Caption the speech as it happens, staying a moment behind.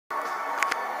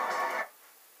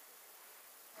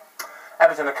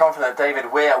Everton are confident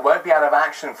David Weir won't be out of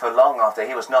action for long after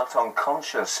he was knocked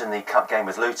unconscious in the cup game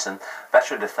with Luton.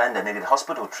 Veteran defender needed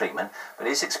hospital treatment, but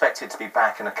is expected to be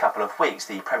back in a couple of weeks.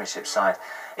 The Premiership side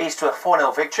eased to a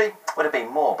 4-0 victory. Would have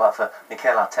been more but for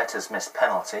Mikel Arteta's missed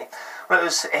penalty. Well, it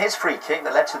was his free kick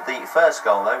that led to the first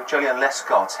goal, though. Julian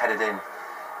Lescott headed in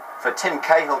for Tim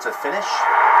Cahill to finish.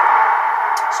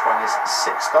 Scoring his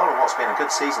 6th goal in what's been a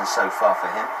good season so far for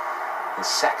him. His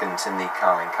 2nd in the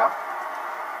Carling Cup.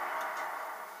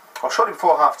 Well, shortly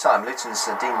before half-time, Luton's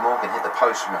Dean Morgan hit the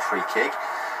post from a free kick.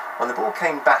 When the ball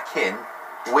came back in,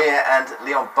 Weir and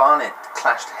Leon Barnett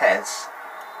clashed heads.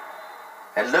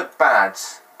 It looked bad,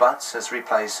 but as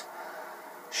replays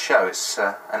show, it's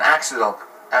an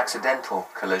accidental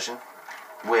collision.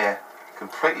 Weir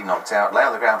completely knocked out, lay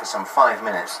on the ground for some 5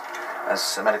 minutes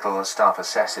as medical staff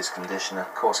assessed his condition.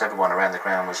 Of course, everyone around the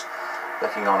ground was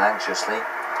looking on anxiously.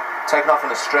 Taken off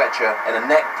on a stretcher in a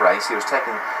neck brace, he was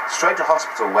taken straight to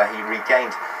hospital where he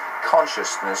regained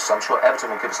consciousness. I'm sure Everton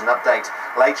will give us an update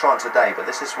later on today, but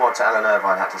this is what Alan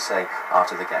Irvine had to say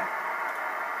after the game.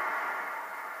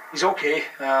 He's okay,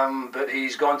 but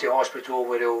he's gone to hospital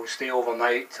where he'll stay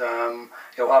overnight.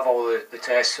 He'll have all the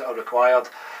tests that are required,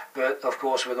 but of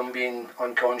course with him being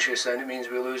unconscious, then it means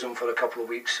we lose him for a couple of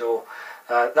weeks. So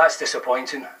that's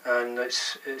disappointing, and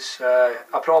it's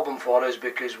a problem for us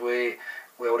because we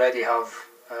already have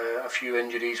a few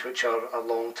injuries which are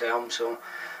long term, so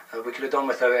we could have done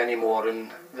without any more.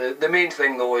 And the main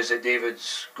thing though is that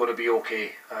David's going to be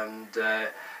okay, and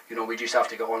you know, we just have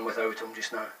to get on without him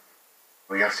just now.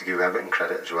 We have to give Everton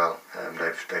credit as well.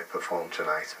 They've performed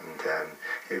tonight, and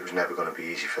it was never going to be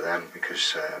easy for them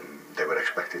because they were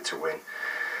expected to win.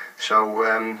 So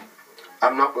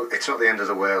it's not the end of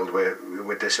the world.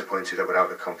 We're disappointed that we're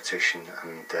out of competition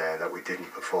and that we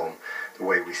didn't perform the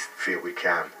way we feel we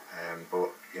can. But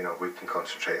you know, we can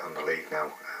concentrate on the league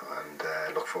now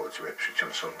and look forward to Ipswich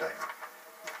on Sunday.